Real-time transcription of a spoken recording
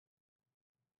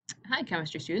Hi,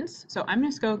 chemistry students. So I'm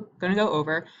just going to go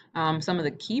over some of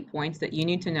the key points that you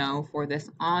need to know for this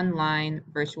online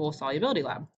virtual solubility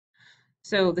lab.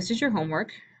 So this is your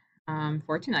homework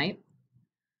for tonight.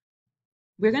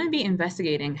 We're going to be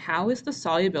investigating how is the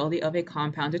solubility of a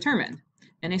compound determined.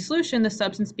 In a solution, the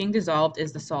substance being dissolved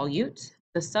is the solute.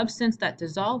 The substance that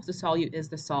dissolves the solute is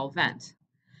the solvent.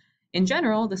 In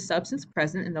general, the substance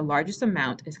present in the largest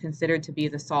amount is considered to be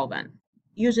the solvent.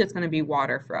 Usually it's going to be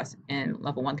water for us in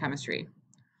level 1 chemistry.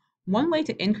 One way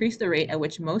to increase the rate at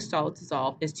which most solids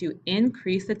dissolve is to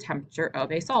increase the temperature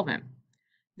of a solvent.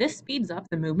 This speeds up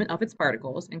the movement of its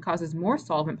particles and causes more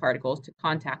solvent particles to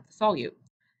contact the solute.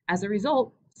 As a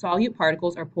result, solute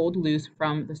particles are pulled loose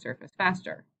from the surface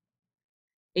faster.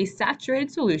 A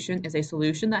saturated solution is a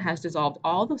solution that has dissolved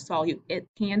all the solute it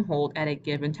can hold at a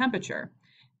given temperature.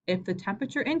 If the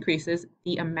temperature increases,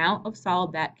 the amount of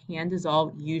solid that can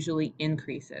dissolve usually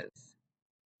increases.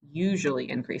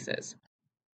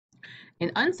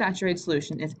 An unsaturated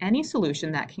solution is any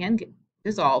solution that can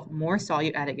dissolve more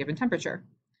solute at a given temperature.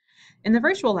 In the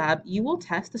virtual lab, you will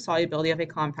test the solubility of a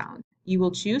compound. You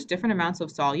will choose different amounts of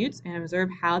solutes and observe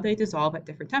how they dissolve at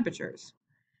different temperatures.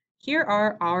 Here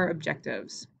are our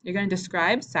objectives. You're going to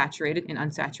describe saturated and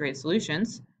unsaturated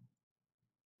solutions,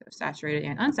 saturated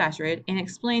and unsaturated, and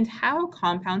explain how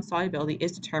compound solubility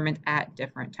is determined at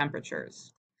different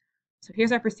temperatures. So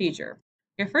here's our procedure.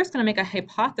 You're first going to make a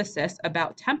hypothesis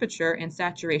about temperature and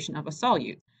saturation of a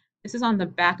solute. This is on the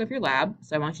back of your lab,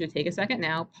 so I want you to take a second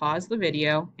now, pause the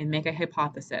video, and make a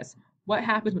hypothesis. What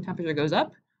happens when temperature goes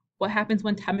up? What happens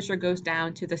when temperature goes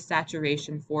down to the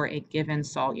saturation for a given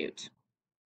solute?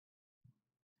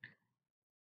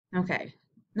 Okay,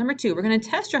 number 2, we're going to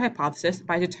test your hypothesis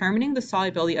by determining the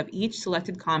solubility of each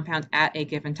selected compound at a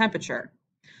given temperature.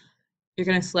 You're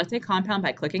going to select a compound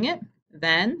by clicking it,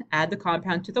 then add the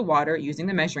compound to the water using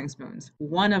the measuring spoons,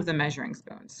 one of the measuring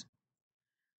spoons.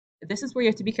 This is where you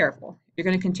have to be careful. You're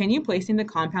going to continue placing the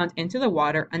compound into the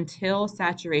water until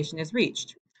saturation is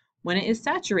reached. When it is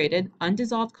saturated,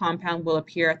 undissolved compound will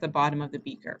appear at the bottom of the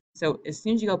beaker. So as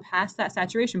soon as you go past that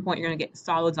saturation point, you're going to get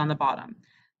solids on the bottom.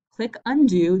 Click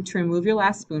undo to remove your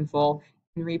last spoonful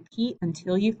and repeat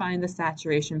until you find the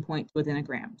saturation point within a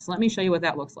gram. So let me show you what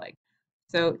that looks like.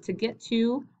 So to get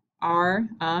to our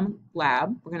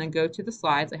lab, we're going to go to the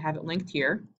slides. I have it linked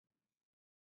here.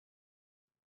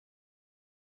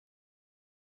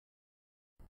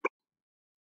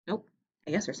 Nope,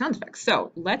 I guess there's sound effects.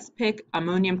 So let's pick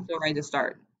ammonium chloride to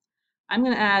start. I'm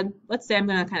going to add, let's say I'm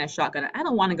going to kind of shotgun it. I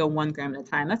don't want to go 1 gram at a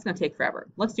time. That's going to take forever.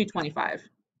 Let's do 25.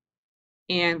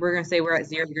 And we're going to say we're at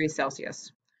 0 degrees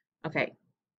Celsius. Okay,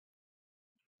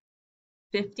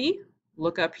 50.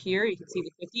 Look up here. You can see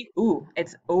the 50. Ooh,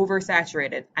 it's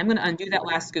oversaturated. I'm going to undo that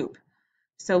last scoop.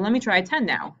 So let me try 10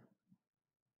 now.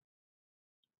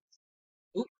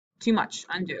 Ooh, too much.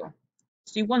 Undo.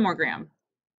 Let's do 1 more gram.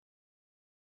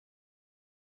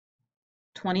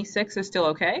 26 is still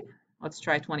okay. Let's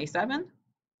try 27.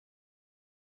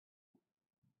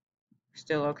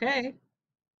 Still okay.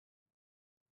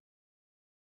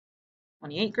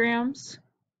 28 grams.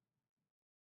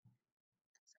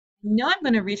 Now I'm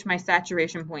going to reach my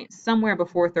saturation point somewhere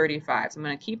before 35. So I'm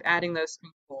going to keep adding those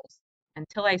spoonfuls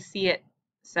until I see it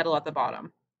settle at the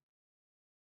bottom.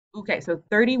 Okay, so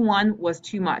 31 was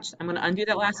too much. I'm going to undo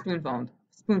that last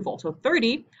spoonful. So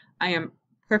 30, I am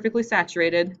perfectly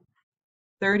saturated.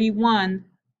 31,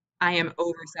 I am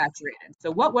oversaturated.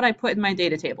 So what would I put in my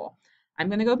data table? I'm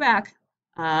going to go back.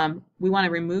 We want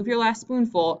to remove your last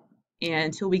spoonful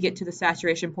until we get to the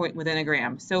saturation point within a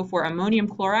gram. So for ammonium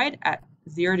chloride at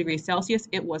 0 degrees Celsius,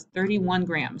 it was 31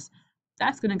 grams.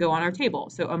 That's going to go on our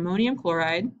table. So ammonium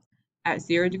chloride at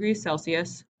 0 degrees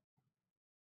Celsius,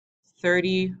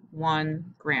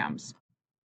 31 grams.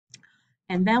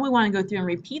 And then we want to go through and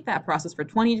repeat that process for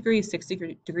 20 degrees,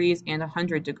 60 degrees, and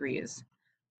 100 degrees.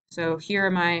 So here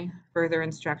are my further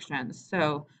instructions.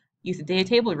 So use the data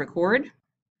table to record,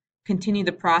 continue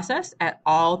the process at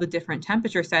all the different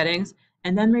temperature settings,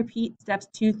 and then repeat steps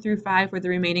 2 through 5 for the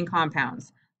remaining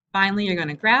compounds. Finally, you're going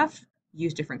to graph,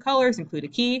 use different colors, include a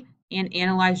key, and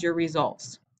analyze your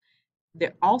results.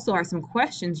 There also are some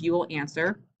questions you will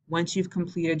answer once you've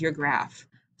completed your graph.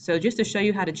 So just to show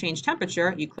you how to change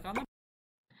temperature, you click on the,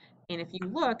 and if you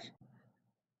look,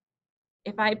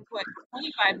 if I put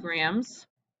 25 grams,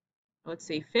 let's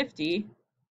say 50,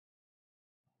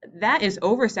 that is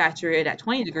oversaturated at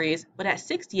 20 degrees, but at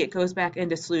 60 it goes back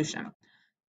into solution.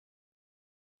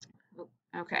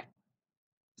 Okay,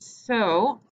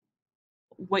 so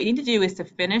what you need to do is to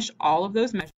finish all of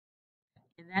those measurements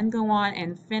and then go on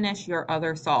and finish your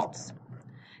other salts.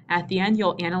 At the end,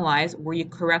 you'll analyze were you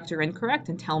correct or incorrect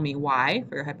and tell me why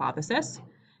for your hypothesis,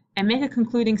 and make a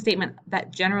concluding statement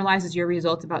that generalizes your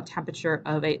results about temperature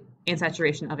and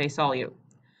saturation of a solute.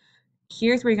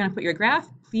 Here's where you're going to put your graph.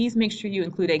 Please make sure you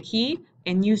include a key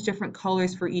and use different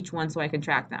colors for each one so I can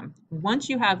track them. Once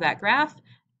you have that graph,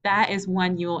 that is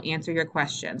when you will answer your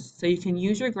questions. So you can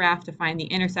use your graph to find the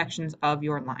intersections of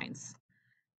your lines.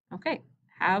 Okay,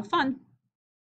 have fun.